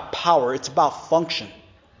not about power, it's about function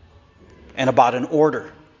and about an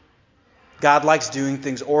order. God likes doing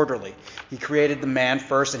things orderly. He created the man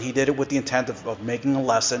first, and he did it with the intent of making a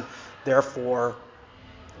lesson. Therefore,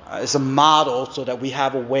 as a model so that we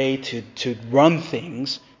have a way to run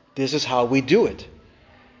things, this is how we do it.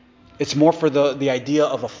 It's more for the idea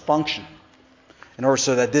of a function in order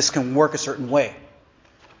so that this can work a certain way.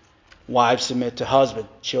 Wives submit to husband,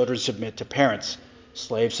 children submit to parents,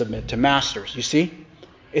 slaves submit to masters. You see?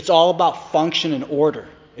 It's all about function and order.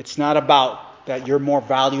 It's not about that you're more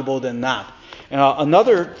valuable than that. And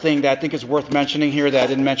another thing that I think is worth mentioning here that I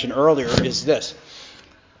didn't mention earlier is this.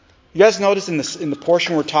 You guys notice in the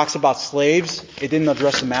portion where it talks about slaves, it didn't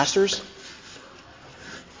address the masters?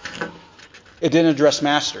 It didn't address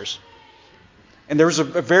masters. And there was a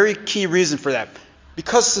very key reason for that.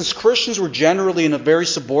 Because since Christians were generally in a very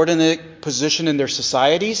subordinate position in their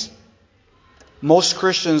societies, most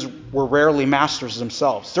Christians were rarely masters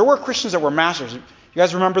themselves. There were Christians that were masters. You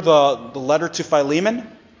guys remember the letter to Philemon?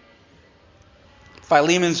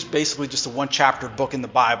 Philemon's basically just a one-chapter book in the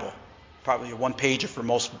Bible. Probably a one-pager for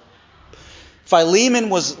most. Philemon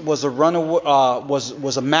was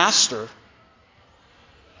a master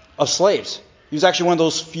of slaves. He was actually one of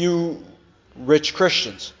those few rich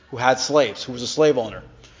Christians who had slaves, who was a slave owner.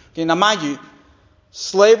 Okay, now mind you,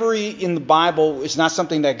 slavery in the Bible is not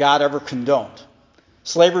something that God ever condoned.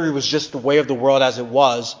 Slavery was just the way of the world as it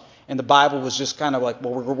was, and the Bible was just kind of like,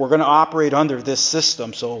 well, we're going to operate under this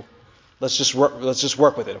system, so let's just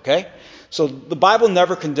work with it, okay? So the Bible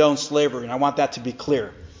never condoned slavery, and I want that to be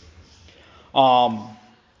clear. But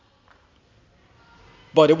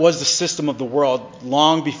it was the system of the world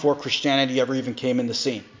long before Christianity ever even came in the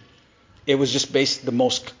scene. It was just based the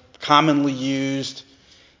most commonly used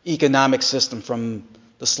economic system, from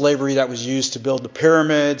the slavery that was used to build the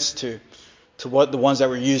pyramids to what the ones that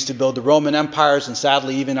were used to build the Roman empires, and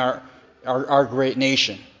sadly even our great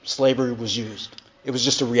nation. Slavery was used. It was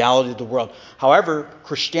just a reality of the world. However,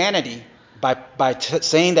 Christianity, by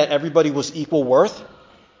saying that everybody was equal worth,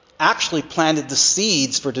 actually planted the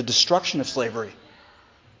seeds for the destruction of slavery,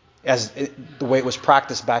 as the way it was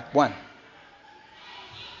practiced back when.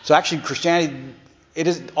 So actually Christianity, it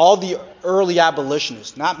is all the early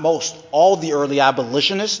abolitionists, not most, all the early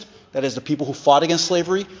abolitionists, that is the people who fought against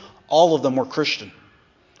slavery, all of them were Christian,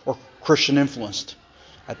 or Christian influenced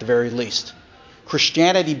at the very least.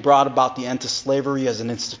 Christianity brought about the end to slavery as an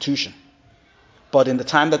institution. But in the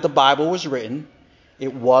time that the Bible was written,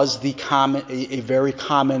 it was a very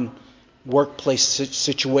common workplace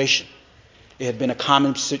situation. It had been a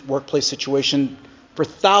common workplace situation for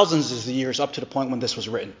thousands of years up to the point when this was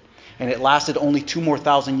written. And it lasted only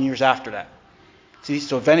 2,000 more years after that. See,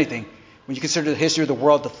 so if anything, when you consider the history of the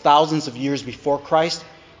world, the thousands of years before Christ,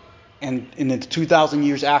 and in the 2,000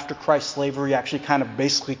 years after Christ, slavery actually kind of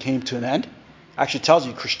basically came to an end. Actually tells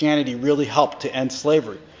you Christianity really helped to end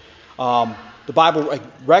slavery. The Bible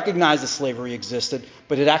recognized that slavery existed,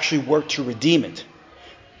 but it actually worked to redeem it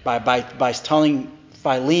by telling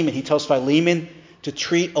Philemon. He tells Philemon to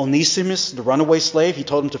treat Onesimus, the runaway slave. He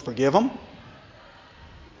told him to forgive him.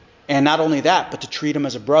 And not only that, but to treat him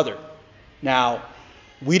as a brother. Now,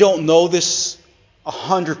 we don't know this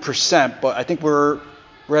 100%, but I think we're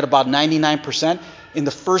at about 99%. In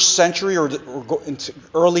the first century or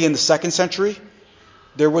early in the second century,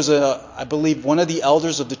 there was I believe one of the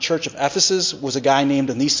elders of the church of Ephesus was a guy named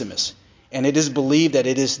Onesimus. And it is believed that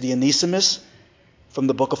it is the Onesimus from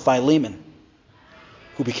the book of Philemon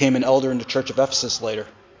who became an elder in the church of Ephesus later.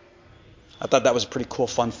 I thought that was a pretty cool,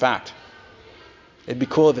 fun fact. It'd be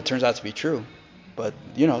cool if it turns out to be true. But,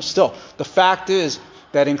 still, the fact is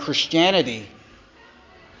that in Christianity,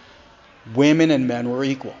 women and men were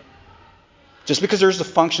equal. Just because there's the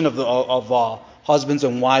function of husbands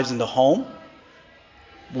and wives in the home,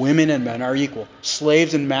 women and men are equal.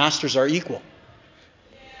 Slaves and masters are equal.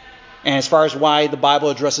 And as far as why the Bible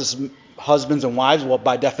addresses husbands and wives, well,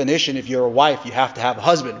 by definition, if you're a wife, you have to have a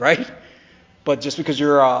husband, right? But just because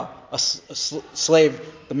you're a slave,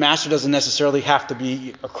 the master doesn't necessarily have to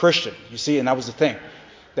be a Christian. You see, and that was the thing,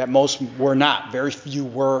 that most were not. Very few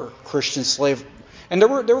were Christian slave. And there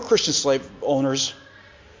were Christian slave owners.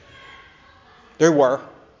 There were.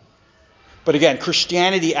 But again,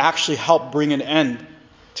 Christianity actually helped bring an end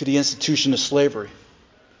to the institution of slavery.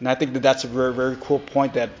 And I think that that's a very, very cool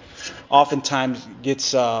point that oftentimes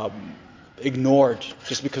gets ignored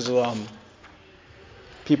just because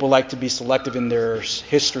people like to be selective in their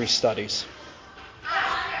history studies.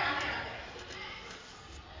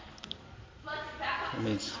 Let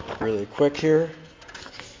me really quick here.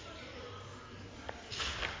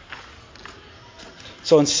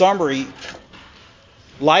 So in summary,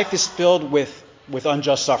 life is filled with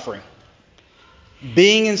unjust suffering.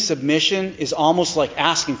 Being in submission is almost like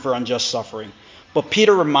asking for unjust suffering. But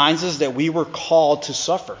Peter reminds us that we were called to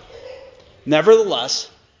suffer. Nevertheless,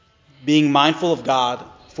 being mindful of God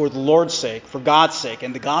for the Lord's sake, for God's sake,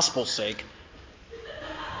 and the gospel's sake,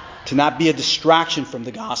 to not be a distraction from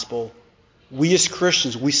the gospel, we as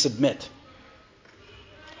Christians, we submit.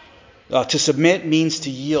 To submit means to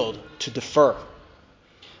yield, to defer.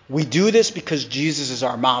 We do this because Jesus is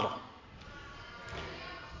our model.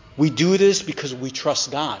 We do this because we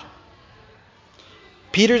trust God.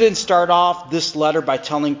 Peter didn't start off this letter by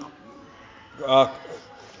telling us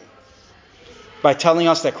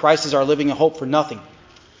that Christ is our living hope for nothing.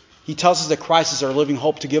 He tells us that Christ is our living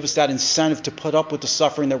hope to give us that incentive to put up with the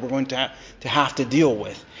suffering that we're going to have to deal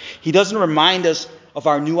with. He doesn't remind us of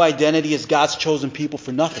our new identity as God's chosen people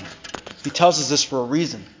for nothing. He tells us this for a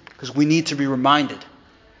reason, because we need to be reminded.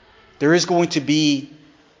 There is going to be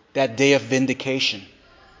that day of vindication.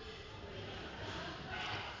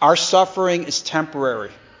 Our suffering is temporary.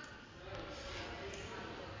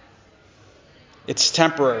 It's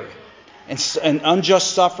temporary. And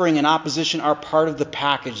unjust suffering and opposition are part of the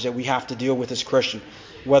package that we have to deal with as Christians.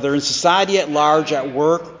 Whether in society at large, at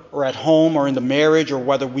work, or at home, or in the marriage, or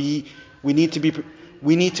whether we need to be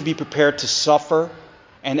prepared to suffer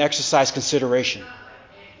and exercise consideration.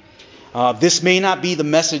 This may not be the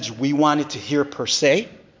message we wanted to hear per se,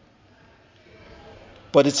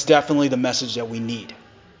 but it's definitely the message that we need.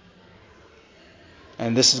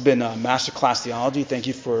 And this has been Masterclass Theology. Thank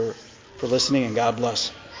you for listening, and God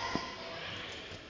bless.